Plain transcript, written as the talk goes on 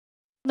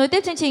Nối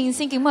tiếp chương trình,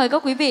 xin kính mời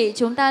các quý vị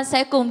chúng ta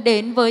sẽ cùng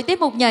đến với tiết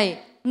mục nhảy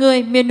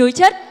Người, Miền, Núi,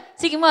 Chất.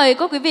 Xin kính mời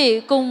các quý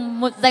vị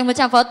cùng dành một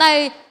tràng pháo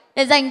tay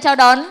để dành chào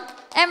đón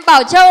em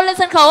Bảo Châu lên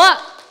sân khấu ạ.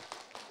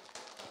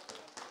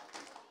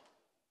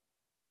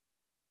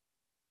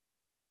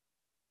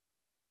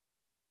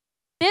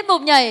 Tiết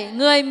mục nhảy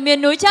Người,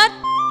 Miền, Núi, Chất.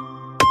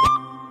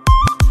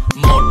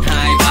 1,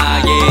 2,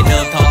 3 về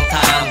nơm thong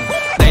thang.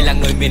 Đây là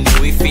người miền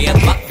núi phía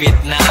Bắc Việt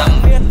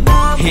Nam.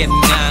 Hiên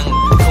ngang,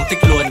 không thích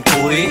luồn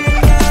túi.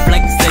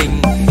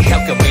 Flexing, theo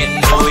kiểu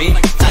miền núi.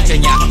 Ta chơi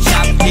nhạc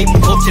trap hip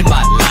hop trên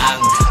bản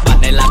làng.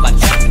 Bản này là bản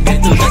chất,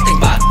 biến từ đất thành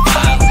bản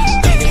vàng.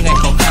 Từ những ngày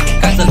khó khăn,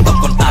 các dân tộc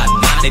còn tàn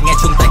mạn. Đến ngày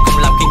chung tay cùng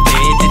làm kinh tế,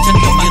 đến chất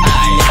của bàn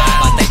tay.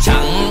 Bàn tay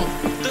trắng,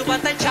 từ bàn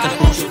tay trắng. Thật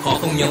khổ chịu khó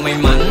không nhớ may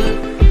mắn.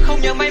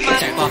 Không nhớ may mắn.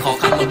 Trải qua khó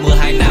khăn một mưa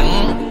hai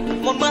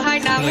nắng. Một mưa hai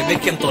nắng. Người biết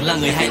khiêm tốn là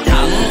người hay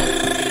thắng.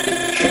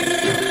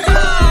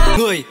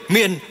 Người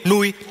miền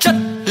núi chất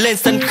lên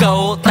sân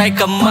khấu, tay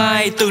cầm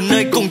mai từ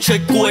nơi cùng trời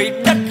cuối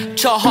đất,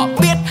 cho họ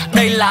biết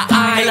đây là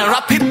ai. Đây là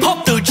rap hip hop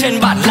từ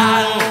trên bản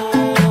làng.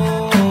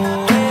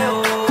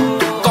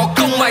 Có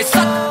công mài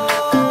sắt,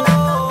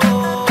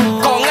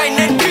 có ngày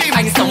nên kim.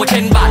 Anh sống ở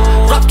trên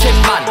bản, rap trên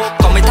bản.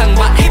 Có mấy thằng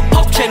bạn hip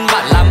hop trên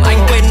bản làm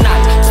anh quên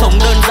nản. Sống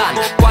đơn giản,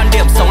 quan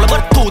điểm sống là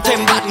bất thù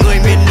thêm bạn. Người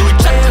miền núi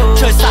chất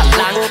chơi sảng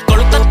láng. Có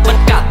lúc tất bật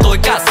cả tối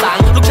cả sáng,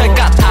 lúc chơi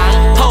cả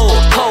tháng. Thâu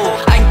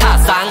anh thả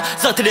sáng,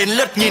 giờ thì đến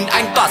lượt nhìn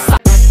anh tỏa sáng.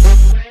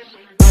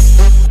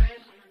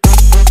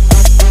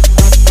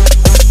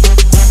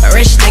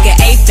 Rich nigga,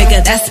 8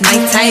 figure, that's my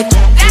type.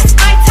 That's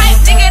my type,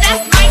 nigga,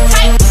 that's my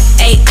type.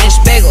 8-inch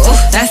big, ooh,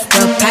 that's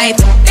the pipe.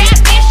 Bad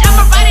bitch,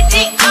 I'ma ride a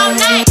dick all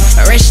night.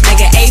 Rich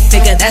nigga, 8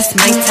 figure, that's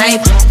my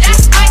type.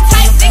 That's my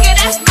type, nigga,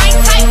 that's my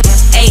type.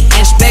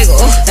 8-inch big,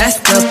 ooh, that's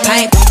the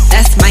pipe.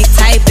 That's my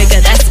type,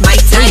 nigga, that's my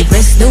type. New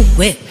wrist, new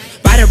whip,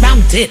 ride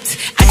around dipped.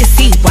 I can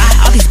see why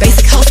all these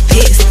basic hoes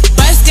pissed.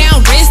 Bust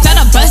down wrist, not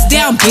a bust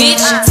down bitch.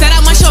 Said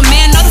I want your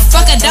man, no the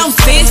fuck I don't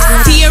sis.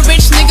 See a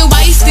rich nigga,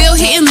 why he still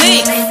hitting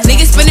licks?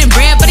 Nigga spinning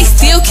bread, but he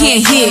still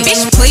can't hit.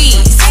 Bitch, please.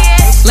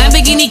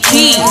 Lamborghini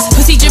keys,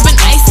 pussy dripping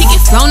ice, he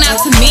get flown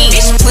out to me.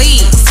 Bitch,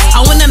 please.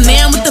 I want a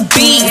man with the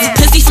bees,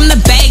 pussy from the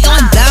bag,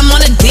 going dumb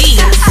on a D.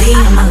 See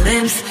on my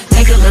lips,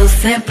 take a little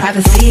sip,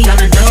 privacy on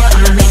the door,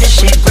 I'ma make this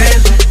shit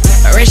grip.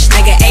 Rich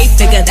nigga, 8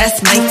 figure,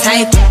 that's my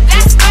type.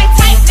 That's my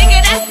type, nigga,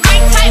 that's my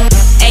type.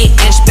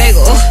 8-inch big,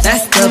 ooh,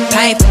 that's the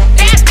pipe.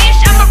 Bad bitch,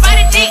 I'ma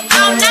ride a dick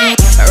all night.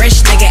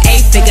 Rich nigga,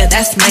 8 figure,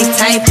 that's my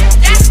type.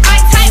 That's my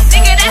type,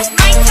 nigga, that's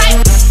my type.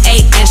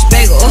 8-inch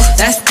big, ooh,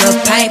 that's the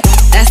pipe.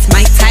 That's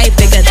my type,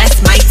 nigga, that's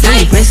my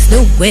type. New wrist,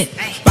 new whip,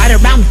 ride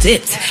around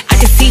dipped. I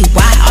can see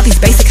why all these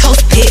basic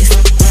hoes pissed.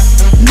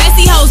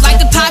 Messy hoes like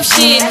to pop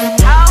shit.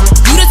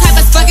 You the type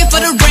that's fucking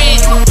for the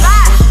rent.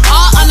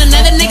 All on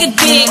another nigga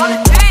dick.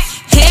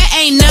 Hair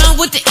ain't none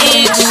with the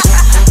inch.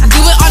 Do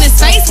it on his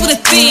face with a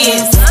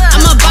fizz.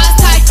 I'm a boss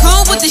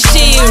tycoon with the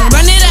shit.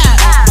 Run it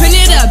up, print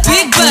it up,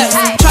 big bucks.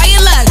 Try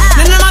your luck,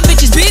 none of my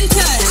bitches been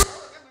touched.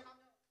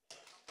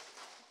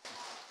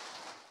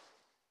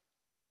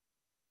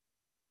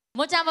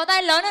 Một tràng pháo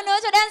tay lớn hơn nữa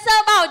cho dancer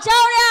Bảo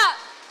Châu đi